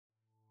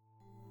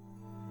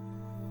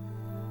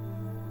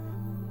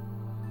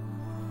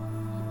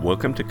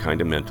Welcome to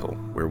Kinda Mental,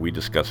 where we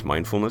discuss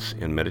mindfulness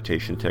and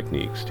meditation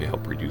techniques to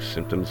help reduce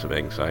symptoms of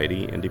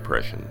anxiety and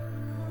depression.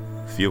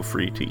 Feel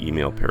free to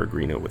email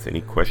Peregrina with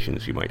any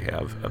questions you might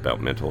have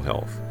about mental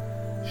health.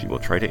 She will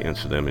try to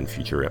answer them in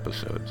future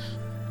episodes.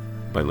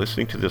 By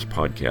listening to this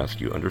podcast,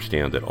 you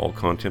understand that all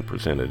content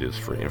presented is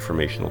for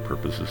informational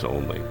purposes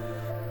only.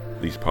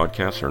 These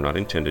podcasts are not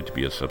intended to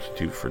be a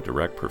substitute for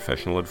direct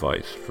professional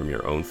advice from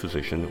your own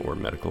physician or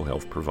mental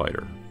health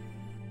provider.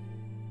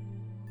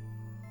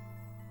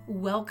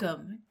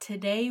 Welcome.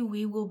 Today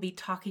we will be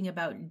talking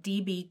about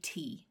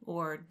DBT,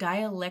 or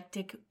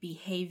Dialectic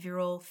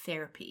Behavioral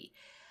Therapy.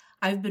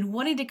 I've been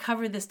wanting to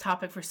cover this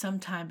topic for some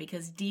time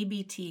because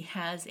DBT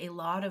has a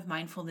lot of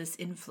mindfulness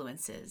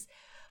influences,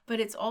 but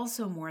it's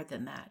also more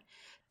than that.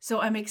 So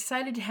I'm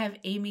excited to have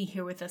Amy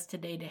here with us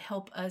today to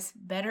help us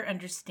better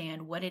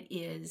understand what it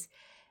is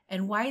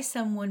and why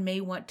someone may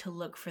want to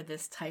look for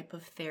this type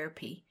of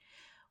therapy.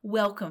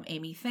 Welcome,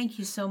 Amy. Thank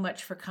you so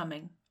much for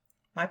coming.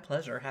 My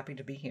pleasure. Happy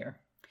to be here.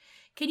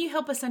 Can you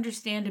help us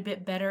understand a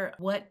bit better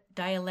what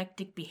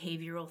dialectic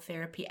behavioral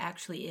therapy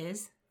actually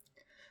is?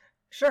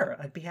 Sure,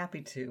 I'd be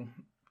happy to.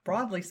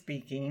 Broadly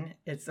speaking,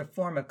 it's a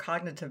form of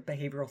cognitive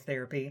behavioral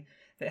therapy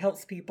that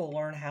helps people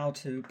learn how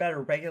to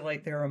better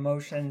regulate their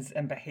emotions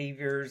and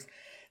behaviors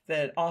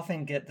that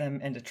often get them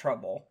into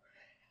trouble.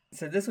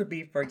 So this would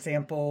be, for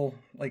example,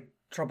 like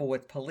trouble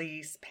with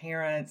police,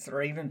 parents,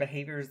 or even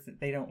behaviors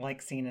that they don't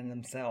like seeing in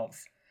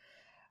themselves.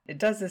 It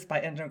does this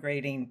by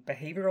integrating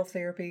behavioral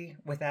therapy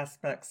with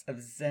aspects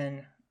of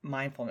Zen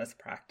mindfulness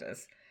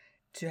practice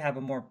to have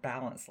a more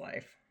balanced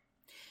life.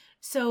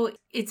 So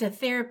it's a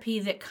therapy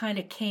that kind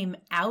of came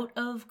out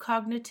of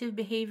cognitive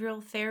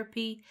behavioral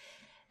therapy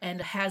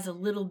and has a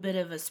little bit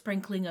of a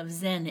sprinkling of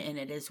Zen in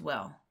it as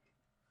well.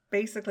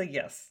 Basically,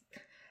 yes.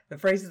 The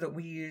phrases that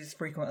we use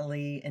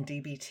frequently in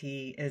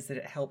DBT is that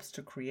it helps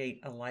to create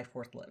a life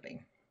worth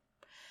living.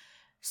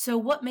 So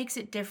what makes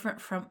it different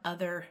from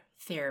other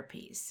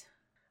therapies?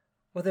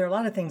 Well, there are a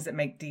lot of things that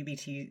make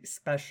DBT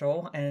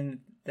special and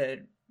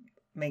that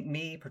make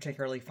me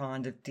particularly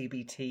fond of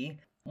DBT.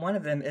 One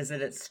of them is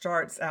that it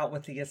starts out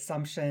with the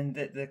assumption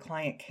that the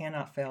client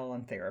cannot fail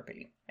in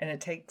therapy. And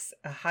it takes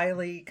a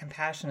highly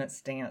compassionate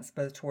stance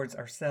both towards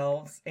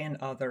ourselves and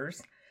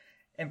others.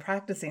 And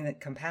practicing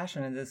that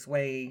compassion in this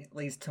way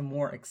leads to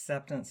more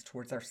acceptance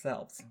towards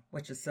ourselves,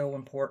 which is so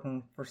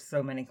important for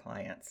so many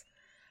clients.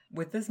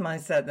 With this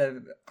mindset,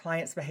 the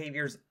client's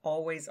behaviors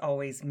always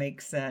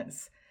make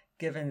sense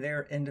given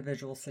their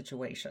individual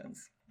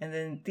situations. And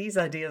then these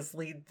ideas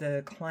lead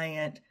the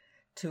client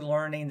to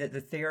learning that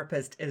the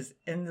therapist is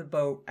in the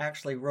boat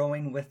actually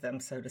rowing with them,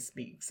 so to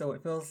speak. So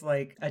it feels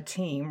like a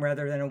team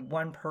rather than a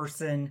one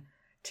person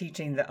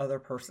teaching the other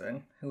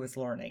person who is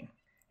learning.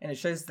 And it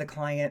shows the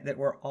client that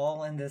we're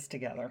all in this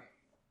together.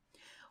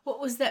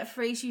 What was that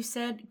phrase you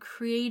said?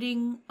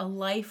 Creating a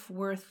life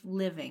worth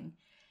living.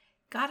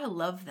 Gotta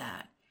love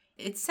that.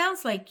 It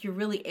sounds like you're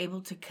really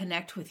able to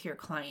connect with your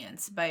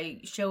clients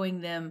by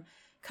showing them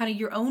kind of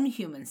your own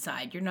human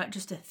side. You're not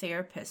just a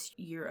therapist.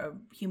 You're a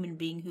human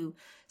being who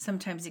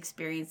sometimes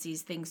experiences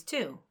these things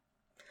too.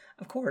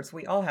 Of course,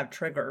 we all have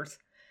triggers.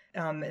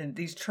 And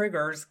these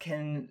triggers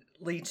can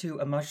lead to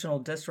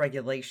emotional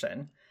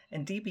dysregulation.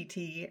 And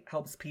DBT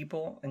helps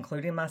people,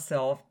 including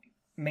myself,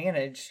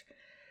 manage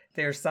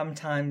their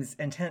sometimes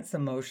intense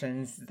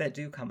emotions that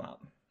do come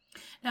up.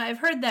 Now, I've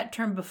heard that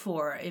term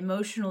before,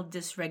 emotional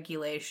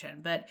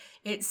dysregulation, but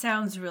it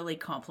sounds really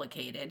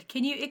complicated.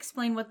 Can you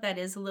explain what that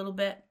is a little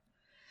bit?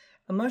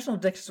 Emotional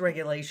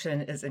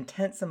dysregulation is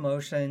intense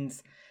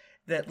emotions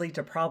that lead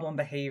to problem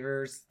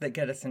behaviors that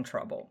get us in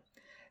trouble.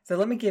 So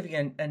let me give you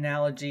an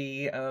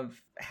analogy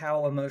of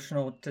how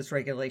emotional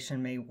dysregulation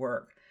may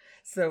work.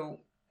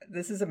 So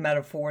this is a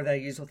metaphor that I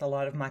use with a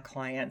lot of my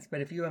clients, but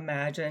if you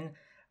imagine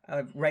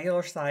a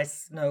regular sized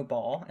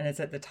snowball and it's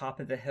at the top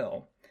of the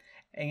hill,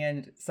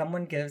 and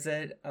someone gives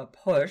it a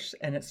push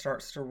and it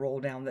starts to roll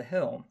down the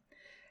hill.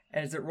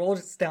 And as it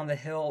rolls down the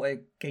hill,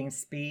 it gains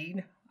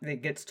speed.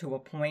 It gets to a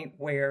point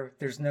where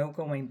there's no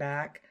going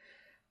back,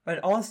 but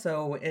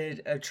also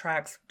it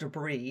attracts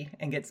debris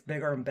and gets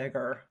bigger and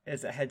bigger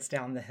as it heads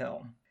down the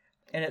hill.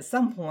 And at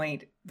some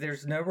point,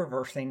 there's no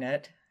reversing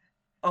it,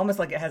 almost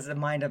like it has a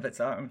mind of its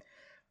own.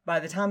 By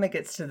the time it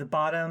gets to the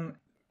bottom,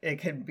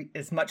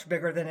 it's much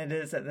bigger than it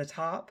is at the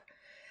top.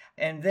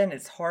 And then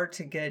it's hard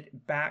to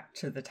get back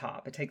to the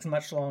top. It takes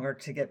much longer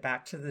to get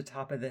back to the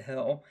top of the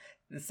hill.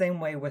 The same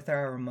way with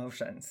our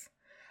emotions.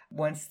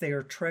 Once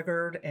they're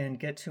triggered and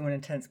get to an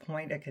intense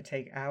point, it could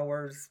take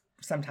hours,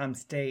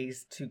 sometimes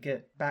days, to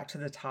get back to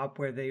the top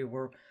where they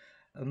were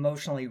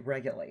emotionally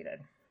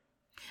regulated.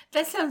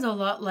 That sounds a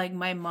lot like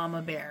my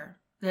mama bear.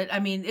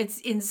 It's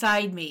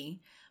inside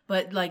me.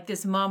 But like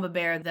this mama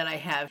bear that I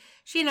have,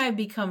 she and I have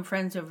become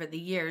friends over the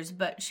years,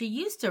 but she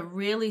used to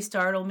really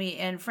startle me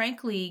and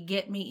frankly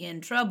get me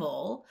in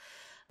trouble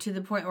to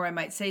the point where I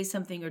might say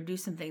something or do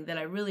something that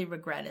I really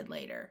regretted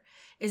later.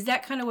 Is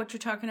that kind of what you're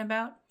talking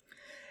about?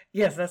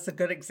 Yes, that's a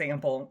good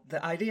example.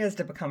 The idea is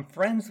to become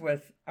friends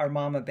with our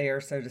mama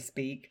bear, so to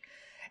speak,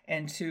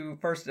 and to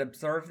first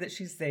observe that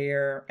she's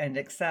there and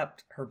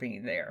accept her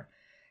being there,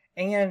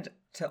 and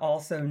to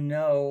also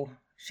know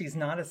she's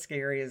not as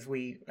scary as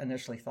we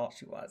initially thought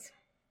she was.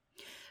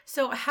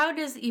 So how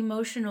does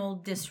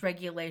emotional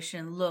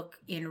dysregulation look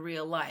in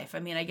real life? I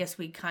mean, I guess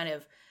we kind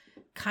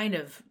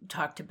of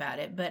talked about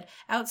it, but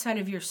outside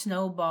of your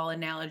snowball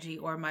analogy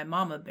or my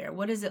mama bear,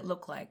 what does it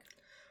look like?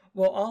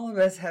 Well, all of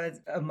us have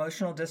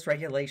emotional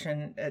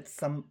dysregulation at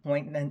some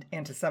point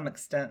and to some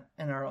extent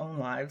in our own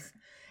lives.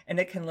 And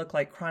it can look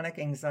like chronic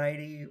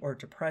anxiety or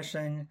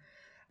depression.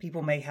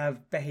 People may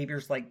have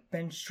behaviors like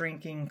binge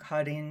drinking,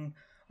 cutting,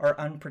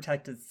 or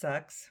unprotected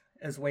sex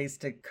as ways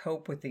to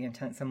cope with the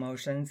intense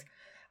emotions.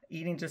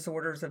 Eating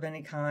disorders of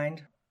any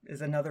kind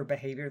is another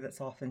behavior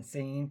that's often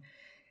seen.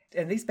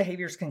 And these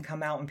behaviors can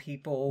come out in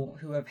people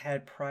who have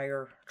had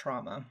prior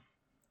trauma.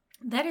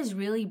 That is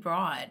really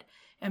broad.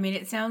 I mean,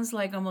 it sounds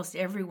like almost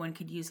everyone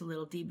could use a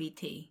little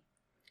DBT.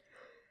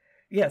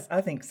 Yes,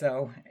 I think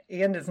so.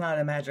 And it's not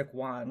a magic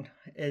wand.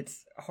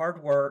 It's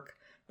hard work,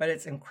 but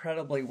it's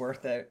incredibly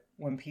worth it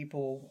when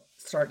people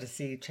start to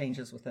see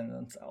changes within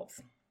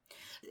themselves.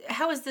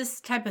 How is this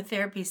type of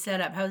therapy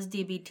set up? How is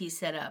DBT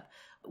set up?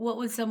 What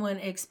would someone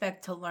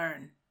expect to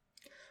learn?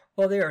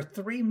 Well, there are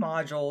 3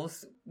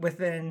 modules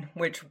within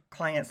which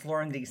clients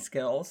learn these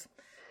skills.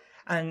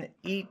 And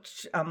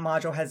each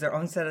module has their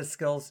own set of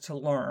skills to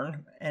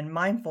learn. And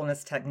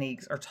mindfulness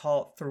techniques are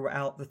taught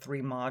throughout the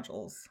 3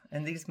 modules.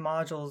 And these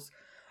modules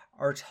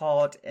are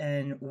taught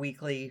in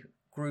weekly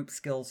group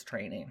skills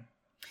training.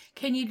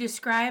 Can you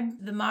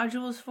describe the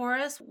modules for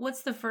us?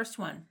 What's the first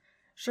one?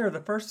 Sure. The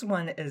first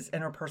one is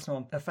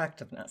interpersonal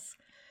effectiveness.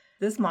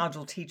 This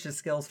module teaches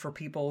skills for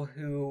people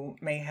who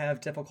may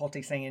have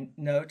difficulty saying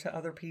no to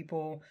other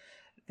people.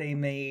 They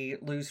may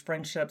lose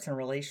friendships and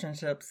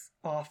relationships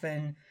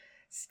often,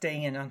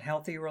 stay in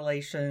unhealthy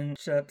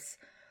relationships,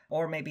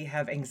 or maybe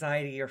have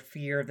anxiety or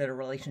fear that a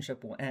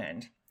relationship will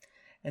end.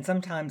 And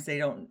sometimes they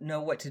don't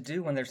know what to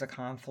do when there's a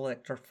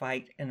conflict or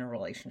fight in a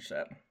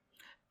relationship.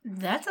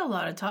 That's a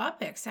lot of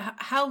topics.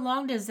 How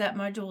long does that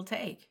module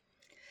take?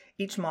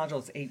 Each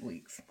module is 8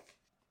 weeks.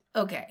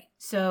 Okay,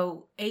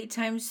 so 8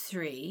 times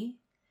 3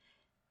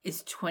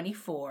 is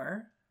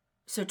 24.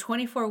 So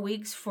 24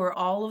 weeks for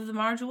all of the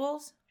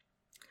modules?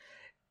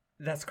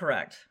 That's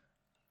correct.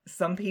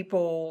 Some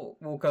people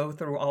will go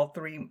through all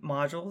 3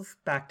 modules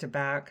back to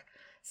back.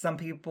 Some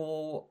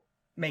people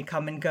may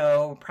come and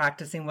go,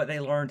 practicing what they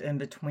learned in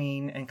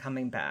between and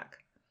coming back.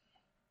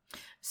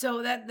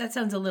 So that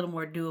sounds a little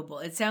more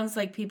doable. It sounds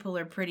like people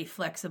are pretty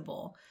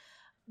flexible.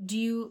 Do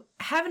you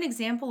have an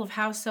example of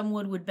how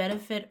someone would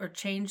benefit or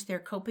change their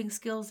coping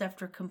skills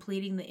after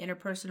completing the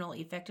interpersonal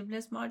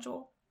effectiveness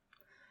module?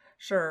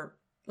 Sure.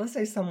 Let's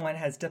say someone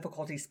has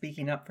difficulty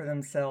speaking up for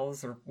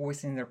themselves or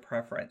voicing their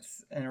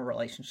preference in a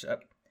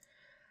relationship.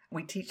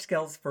 We teach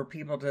skills for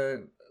people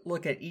to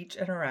look at each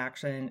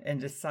interaction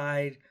and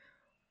decide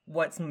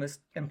what's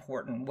most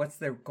important, what's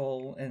their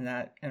goal in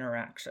that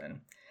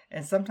interaction.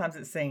 And sometimes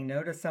it's saying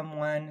no to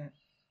someone,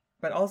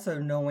 but also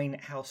knowing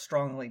how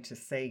strongly to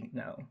say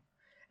no.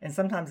 And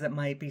sometimes it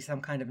might be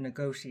some kind of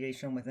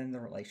negotiation within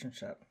the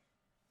relationship.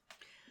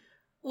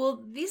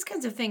 Well, these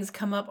kinds of things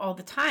come up all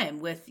the time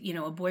with,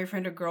 a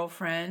boyfriend or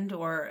girlfriend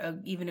or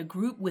even a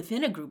group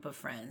within a group of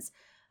friends,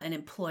 an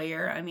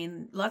employer. I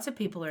mean, lots of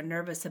people are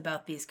nervous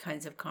about these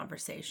kinds of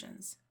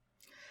conversations.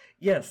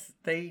 Yes,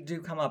 they do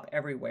come up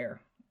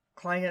everywhere.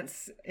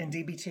 Clients in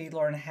DBT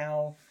learn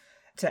how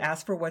to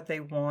ask for what they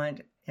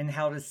want and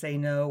how to say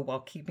no while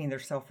keeping their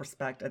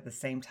self-respect at the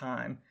same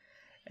time.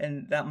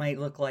 And that might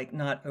look like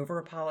not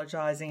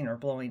over-apologizing or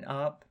blowing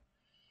up.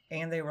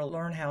 And they will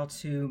learn how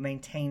to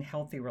maintain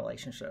healthy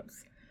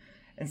relationships.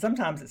 And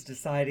sometimes it's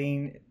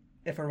deciding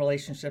if a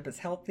relationship is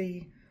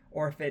healthy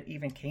or if it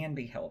even can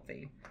be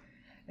healthy.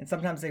 And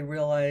sometimes they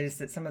realize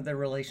that some of their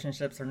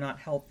relationships are not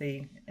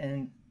healthy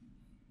and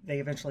they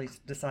eventually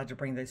decide to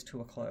bring those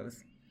to a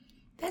close.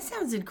 That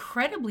sounds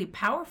incredibly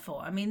powerful.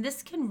 I mean,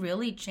 this can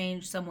really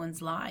change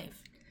someone's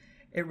life.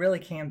 It really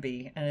can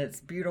be, and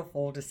it's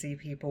beautiful to see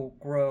people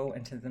grow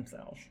into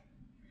themselves.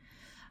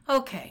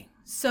 Okay,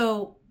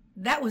 so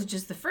that was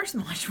just the first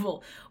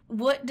module.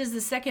 What does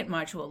the second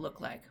module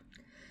look like?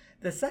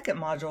 The second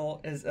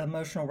module is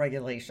emotional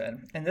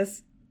regulation, and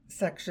this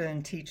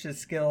section teaches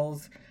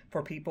skills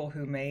for people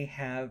who may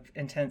have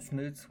intense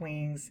mood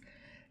swings.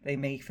 They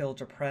may feel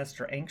depressed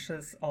or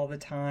anxious all the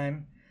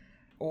time,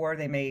 or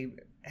they may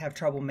have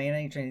trouble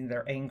managing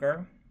their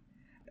anger.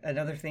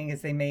 Another thing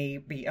is they may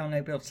be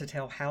unable to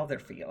tell how they're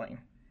feeling,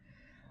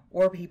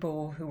 or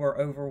people who are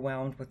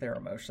overwhelmed with their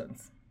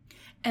emotions.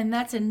 And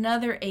that's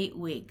another 8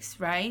 weeks,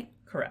 right?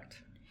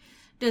 Correct.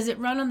 Does it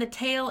run on the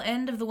tail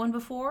end of the one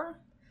before?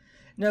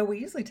 No, we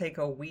usually take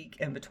a week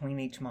in between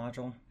each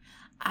module.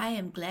 I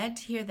am glad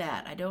to hear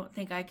that. I don't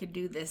think I could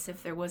do this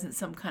if there wasn't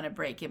some kind of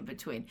break in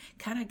between.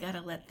 Kind of got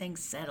to let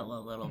things settle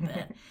a little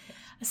bit.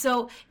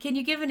 So can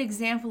you give an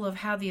example of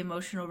how the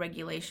emotional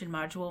regulation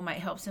module might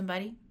help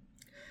somebody?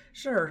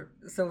 Sure.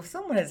 So if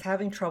someone is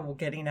having trouble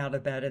getting out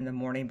of bed in the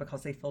morning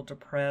because they feel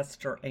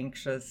depressed or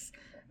anxious,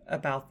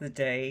 about the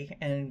day.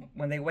 And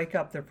when they wake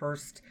up, their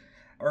first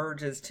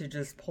urge is to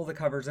just pull the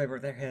covers over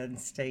their head and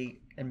stay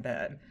in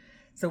bed.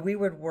 So we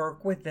would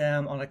work with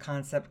them on a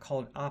concept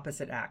called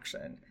opposite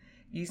action.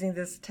 Using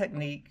this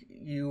technique,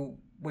 you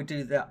would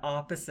do the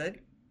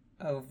opposite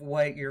of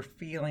what your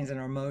feelings and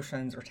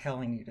emotions are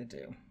telling you to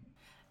do.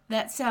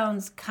 That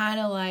sounds kind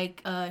of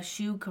like a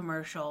shoe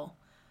commercial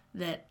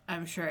that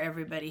I'm sure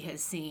everybody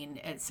has seen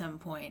at some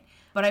point.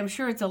 But I'm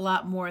sure it's a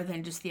lot more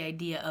than just the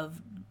idea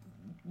of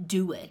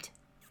do it.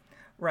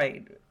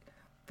 Right.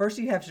 First,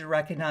 you have to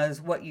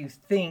recognize what you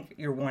think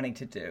you're wanting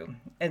to do,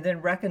 and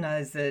then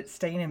recognize that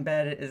staying in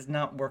bed is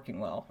not working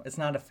well. It's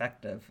not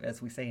effective,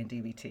 as we say in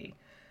DBT.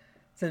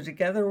 So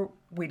together,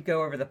 we'd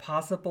go over the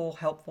possible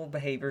helpful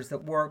behaviors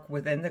that work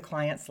within the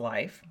client's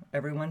life.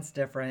 Everyone's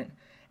different.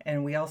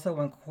 And we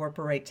also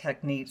incorporate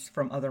techniques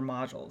from other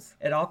modules.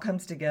 It all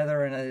comes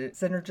together in a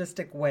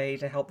synergistic way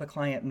to help the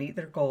client meet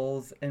their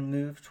goals and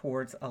move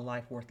towards a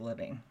life worth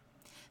living.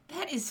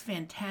 That is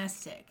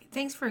fantastic.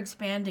 Thanks for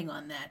expanding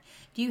on that.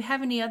 Do you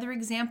have any other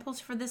examples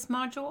for this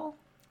module?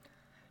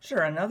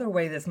 Sure. Another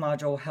way this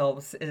module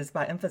helps is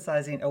by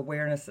emphasizing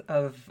awareness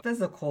of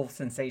physical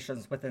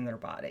sensations within their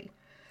body.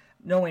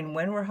 Knowing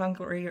when we're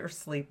hungry or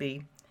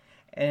sleepy,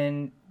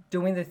 and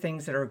doing the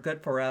things that are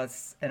good for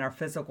us and our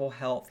physical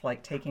health,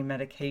 like taking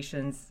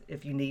medications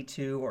if you need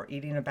to, or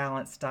eating a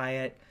balanced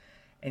diet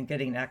and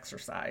getting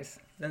exercise.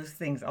 Those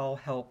things all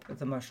help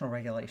with emotional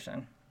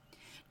regulation.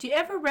 Do you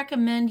ever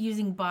recommend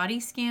using body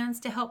scans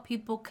to help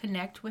people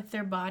connect with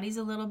their bodies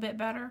a little bit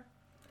better?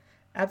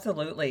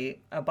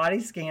 Absolutely. A body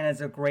scan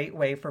is a great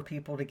way for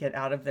people to get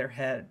out of their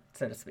head,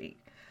 so to speak.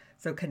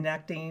 So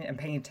connecting and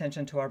paying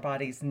attention to our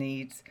body's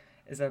needs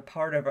is a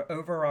part of our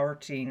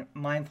overarching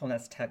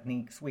mindfulness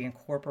techniques we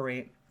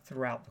incorporate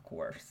throughout the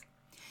course.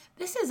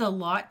 This is a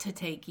lot to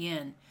take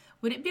in.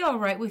 Would it be all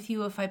right with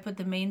you if I put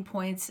the main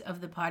points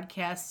of the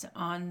podcast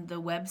on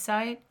the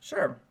website?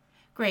 Sure.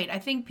 Great. I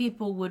think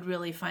people would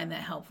really find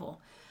that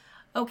helpful.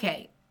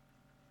 Okay.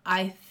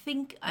 I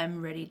think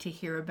I'm ready to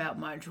hear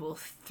about Module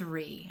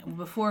 3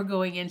 before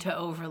going into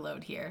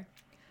overload here.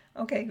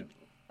 Okay.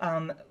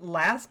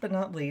 Last but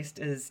not least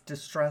is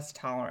distress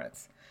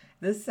tolerance.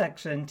 This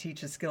section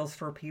teaches skills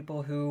for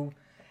people who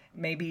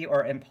maybe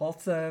are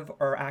impulsive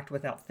or act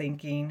without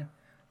thinking,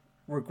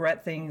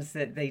 regret things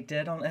that they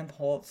did on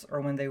impulse or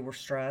when they were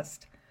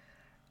stressed.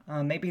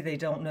 Maybe they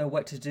don't know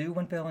what to do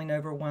when feeling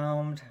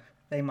overwhelmed.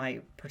 They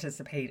might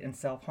participate in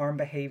self-harm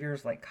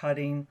behaviors like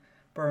cutting,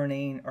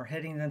 burning, or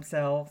hitting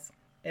themselves.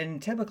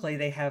 And typically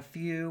they have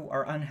few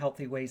or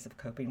unhealthy ways of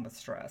coping with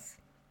stress.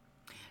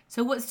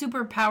 So what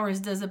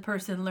superpowers does a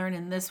person learn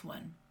in this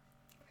one?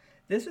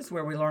 This is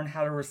where we learn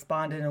how to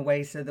respond in a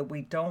way so that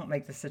we don't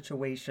make the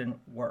situation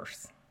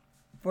worse.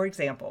 For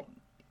example,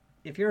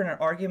 if you're in an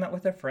argument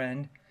with a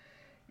friend,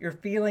 your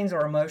feelings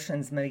or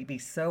emotions may be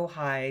so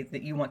high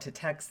that you want to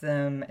text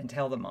them and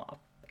tell them off.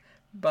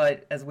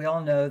 But as we all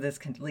know, this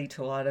can lead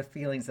to a lot of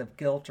feelings of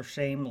guilt or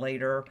shame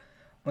later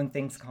when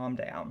things calm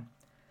down.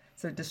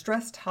 So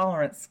distress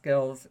tolerance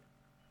skills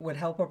would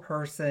help a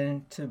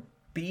person to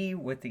be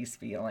with these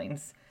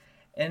feelings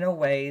in a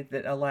way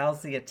that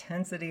allows the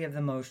intensity of the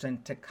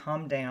emotion to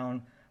calm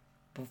down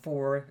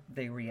before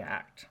they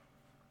react.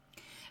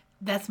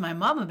 That's my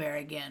mama bear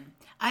again.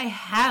 I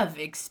have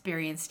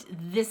experienced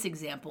this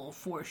example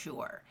for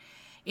sure.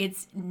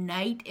 It's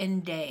night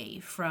and day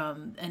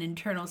from an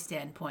internal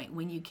standpoint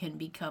when you can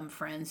become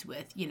friends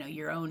with,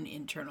 your own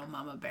internal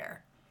mama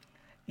bear.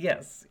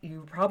 Yes,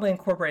 you probably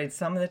incorporated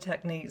some of the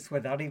techniques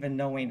without even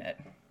knowing it.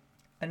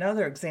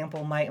 Another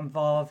example might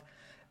involve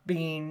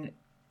being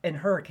in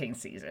hurricane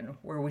season,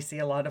 where we see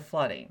a lot of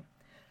flooding.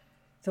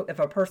 So if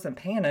a person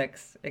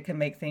panics, it can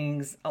make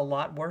things a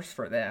lot worse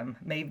for them,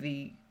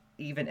 maybe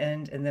even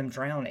end in them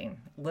drowning,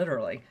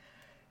 literally.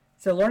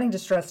 So learning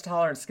distress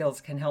tolerance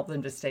skills can help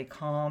them to stay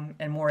calm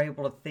and more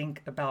able to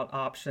think about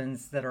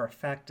options that are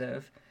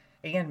effective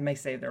and may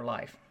save their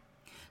life.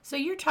 So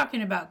you're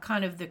talking about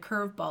kind of the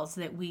curveballs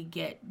that we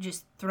get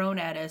just thrown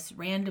at us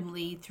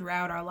randomly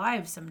throughout our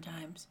lives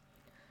sometimes.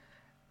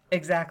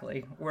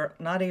 Exactly. We're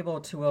not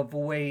able to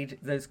avoid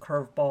those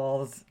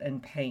curveballs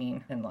and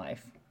pain in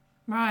life.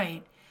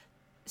 Right.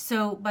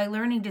 So by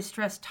learning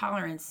distress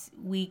tolerance,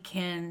 we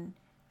can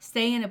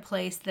stay in a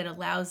place that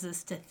allows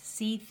us to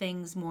see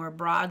things more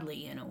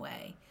broadly in a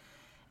way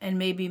and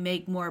maybe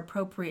make more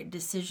appropriate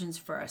decisions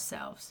for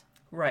ourselves.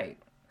 Right.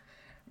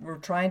 We're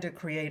trying to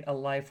create a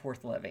life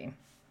worth living.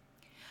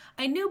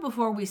 I knew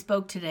before we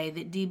spoke today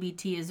that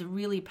DBT is a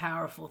really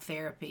powerful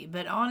therapy,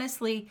 but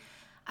honestly,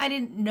 I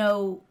didn't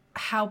know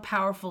how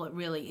powerful it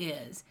really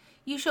is.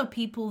 You show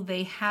people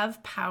they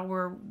have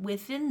power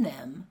within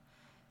them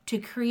to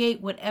create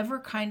whatever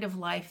kind of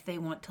life they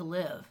want to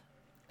live.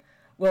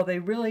 Well, they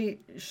really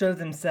show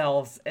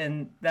themselves,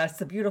 and that's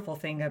the beautiful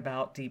thing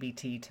about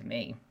DBT to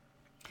me.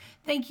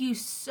 Thank you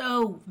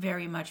so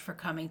very much for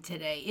coming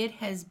today. It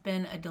has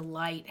been a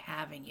delight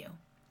having you.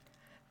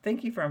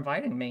 Thank you for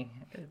inviting me.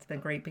 It's been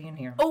great being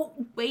here. Oh,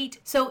 wait.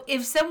 So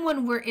if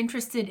someone were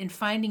interested in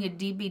finding a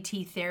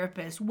DBT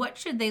therapist, what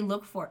should they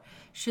look for?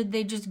 Should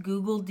they just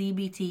Google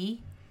DBT?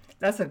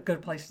 That's a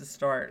good place to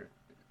start.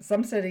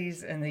 Some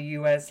cities in the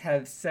U.S.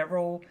 have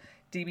several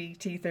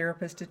DBT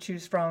therapists to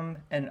choose from,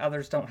 and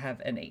others don't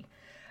have any.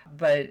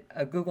 But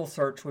a Google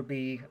search would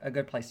be a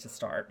good place to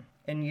start.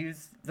 And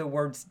use the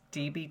words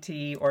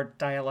DBT or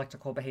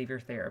dialectical behavior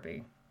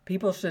therapy.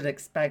 People should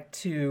expect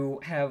to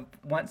have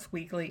once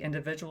weekly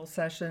individual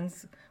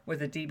sessions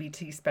with a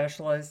DBT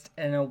specialist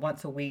and a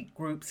once a week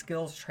group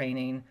skills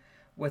training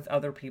with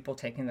other people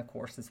taking the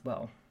course as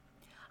well.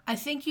 I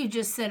think you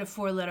just said a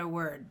 4-letter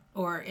word,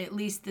 or at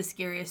least the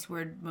scariest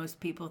word most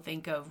people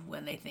think of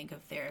when they think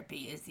of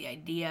therapy is the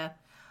idea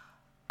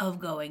of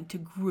going to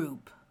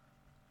group.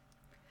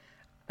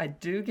 I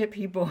do get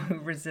people who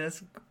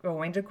resist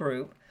going to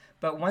group,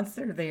 but once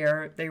they're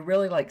there, they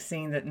really like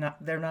seeing that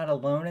they're not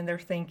alone in their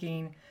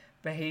thinking,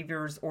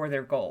 behaviors, or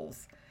their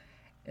goals.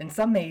 And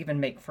some may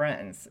even make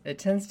friends. It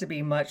tends to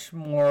be much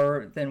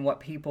more than what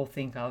people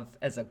think of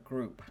as a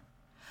group.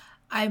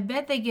 I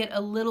bet they get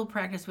a little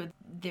practice with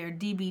their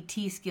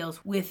DBT skills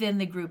within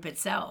the group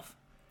itself.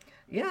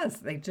 Yes,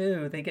 they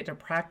do. They get to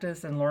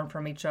practice and learn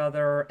from each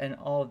other in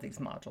all of these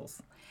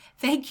modules.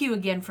 Thank you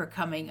again for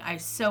coming. I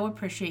so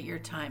appreciate your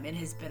time. It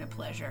has been a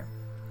pleasure.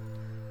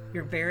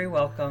 You're very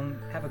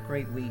welcome. Have a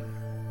great week.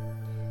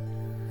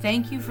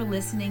 Thank you for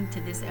listening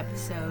to this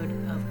episode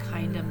of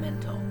Kinda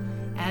Mental.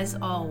 As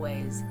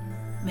always,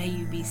 may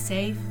you be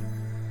safe,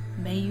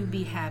 may you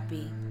be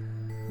happy,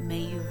 may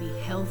you be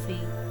healthy,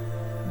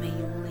 may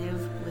you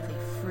live with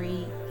a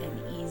free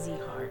and easy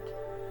heart.